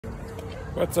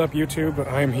What's up, YouTube?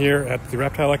 I'm here at the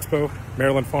Reptile Expo,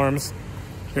 Maryland Farms,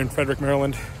 here in Frederick,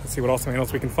 Maryland. Let's see what awesome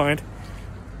animals we can find.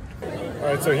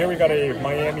 Alright, so here we got a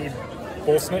Miami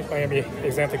bull snake, Miami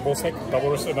axanthic bull snake,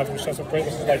 double recessive prey.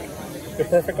 This is like the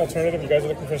perfect alternative. You guys are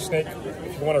looking for a snake.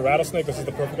 If you want a rattlesnake, this is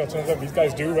the perfect alternative. These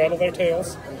guys do rattle their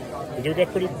tails. They do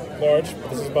get pretty large,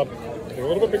 but this is about a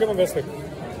little bit bigger than this. They're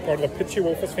part of the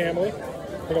Pituophis family.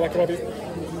 What I like about these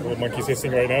little monkeys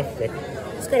hissing right now, but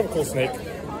it's kind of a cool snake.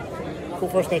 Cool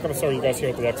first snake I'm going to show you guys here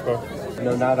at the expo.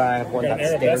 No, now that I have one that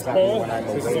stares at me when I'm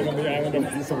away. This is on the island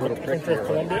of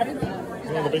Colombia.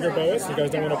 One of the bigger boas. You guys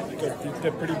don't want to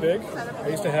get pretty big. I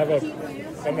used to have I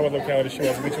don't know what locality she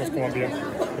was, I think she was Colombian.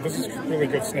 But this is a really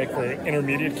good snake for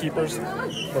intermediate keepers,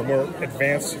 for more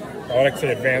advanced, I like to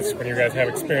say advanced, when you guys have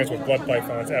experience with blood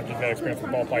pythons, after you've had experience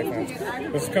with ball pythons.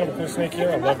 This is kind of a cool snake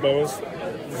here. I love boas. I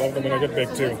love them when they get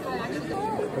big too.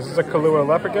 This is a Kahlua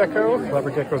leopard gecko.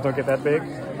 Leopard geckos don't get that big.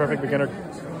 Perfect beginner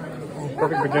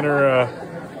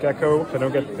gecko. They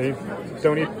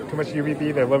don't eat too much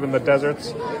UVB. They live in the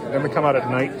deserts. Then they come out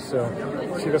at night. So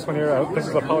see this one here? This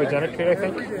is a polygenic trait, I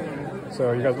think.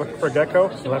 So you guys looking for a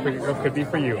gecko? So leopard gecko could be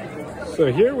for you. So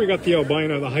here we got the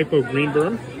albino, the hypo green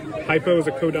berm. Hypo is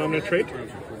a co-dominant trait.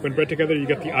 When bred together, you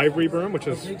get the ivory berm, which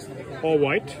is all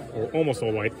white, or almost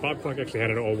all white. Bob Clark actually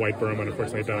had an all-white berm and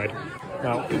unfortunately died.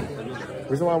 Now, the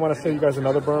reason why I want to show you guys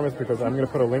another berm is because I'm going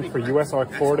to put a link for US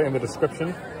Arc Florida in the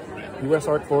description. US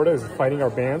Arc Florida is fighting our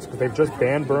bans because they've just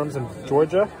banned berms in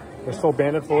Georgia. They're still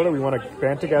banned in Florida. We want to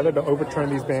band together to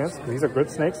overturn these bans. These are good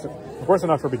snakes. Of course, they're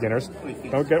not for beginners.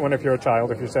 Don't get one if you're a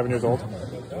child, if you're 7 years old.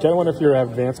 Get one if you're an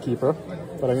advanced keeper.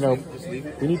 But, you know,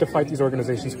 we need to fight these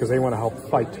organizations because they want to help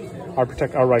fight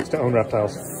protect our rights to own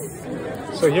reptiles.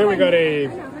 So here we got a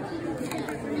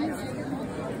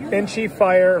Benchy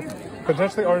Fire,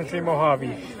 potentially Orange Dream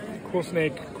Mojave. Cool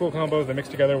snake, cool combos, they mix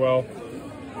together well.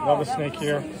 Love the snake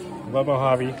here, love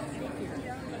Mojave.